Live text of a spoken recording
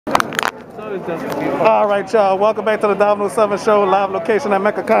All right, y'all. Welcome back to the 007 show, live location at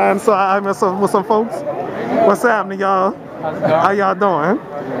MAH00474. So I'm with some folks. What's happening, y'all? How y'all doing?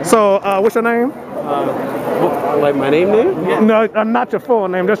 So, what's your name? Like my name? Yeah. No, not your full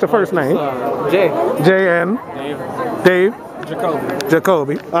name. Just your first name. Jay. Jay and Dave.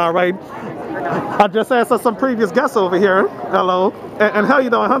 Jacoby. All right. I just asked some previous guests over here. Hello. And how you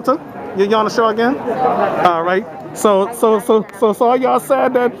doing, Hunter? You on the show again? All right. So all y'all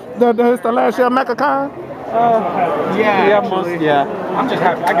said that it's the last year of MAH004? Yeah. I'm just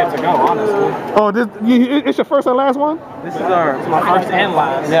happy I get to go, honestly. Oh, it's your first and last one? It's my first and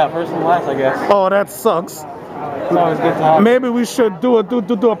last. Yeah, first and last, I guess. Oh, that sucks. It's always good to have. Maybe we should do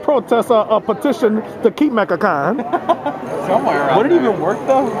a protest or a petition to keep MAH004. Somewhere. Would it even work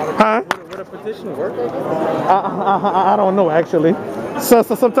though? Huh? Would a petition work? I don't know actually. So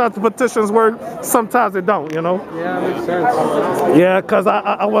sometimes the petitions work, sometimes they don't, you know? Yeah, that makes sense. Yeah, because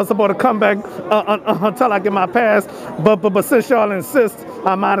I was supposed to come back until I get my pass, but since y'all insist,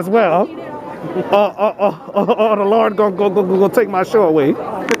 I might as well. Or the Lord go take my show away.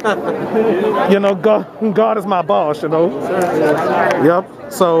 You know, God is my boss, you know? Yep.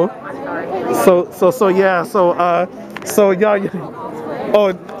 So yeah, so y'all,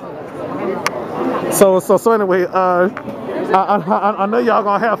 so anyway, I know y'all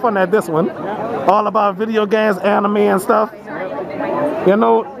gonna have fun at this one. All about video games, anime, and stuff. You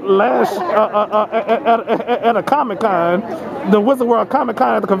know, last at a Comic-Con, the Wizard World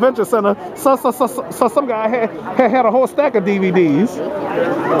Comic-Con at the convention center, so some guy had a whole stack of DVDs.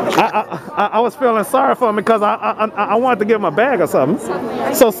 I was feeling sorry for him because I wanted to give him a bag or something,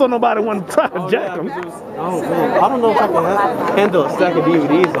 so nobody wanted to try to jack him. I don't know if I can handle a stack of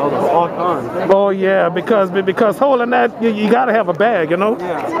DVDs all time. Oh yeah, because holding that, you gotta have a bag, you know.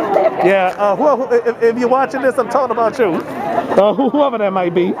 Yeah. If you're watching this, I'm talking about you. Whoever that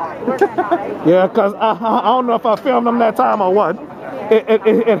might be. Yeah, because I don't know if I filmed them that time or what.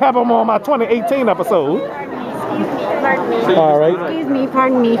 It happened on my 2018 episode. All right. Excuse me,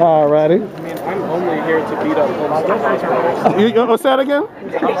 pardon me. All righty. I mean, I'm only here to beat up Homestuck. You say that again?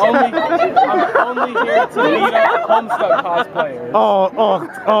 I'm only here to beat up Homestuck cosplayers. Oh,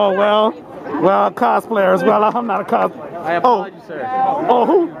 well, cosplayers. Well, I'm not a cosplayer. I apologize, sir. Oh,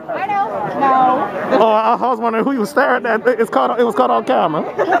 who? I know. No. Oh, I was wondering who you was staring at. It was caught on camera.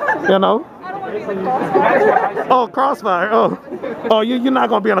 You know? Oh, Crossfire. Oh, you're not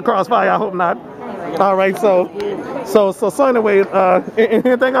gonna be in a Crossfire. I hope not. All right. So anyway,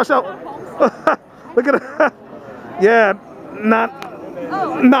 anything else? Look at it. Yeah, not.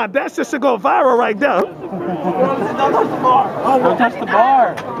 Nah, that shit should go viral right there. Don't touch the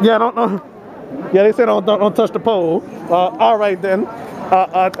bar. Yeah, don't. Yeah, they say don't touch the pole. All right then.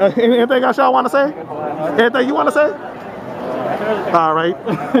 Anything else y'all want to say? Anything you want to say? All right.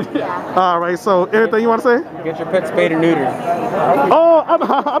 All right. So anything you want to say? Get your pet spayed or neutered. Oh,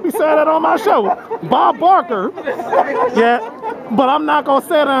 I'll be saying that on my show. Bob Barker. Yeah, but I'm not gonna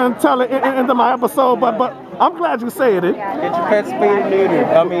say that until it into my episode. But I'm glad you said it. Get your pet spayed or neutered.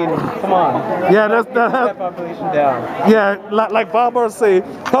 I mean, come on. Yeah, that's pet population down. Yeah, like Bob Barker say,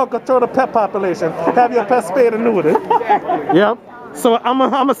 help control the pet population. Have your pet spayed and neutered. Yep. So I'm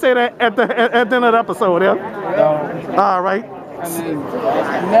gonna say that at the end of the episode. Yeah. All right. And then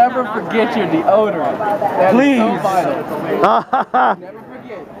never forget your deodorant. That Please. is so vital. Never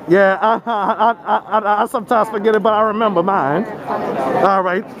forget. Yeah, I sometimes forget it, but I remember mine. All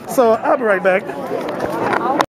right. So I'll be right back.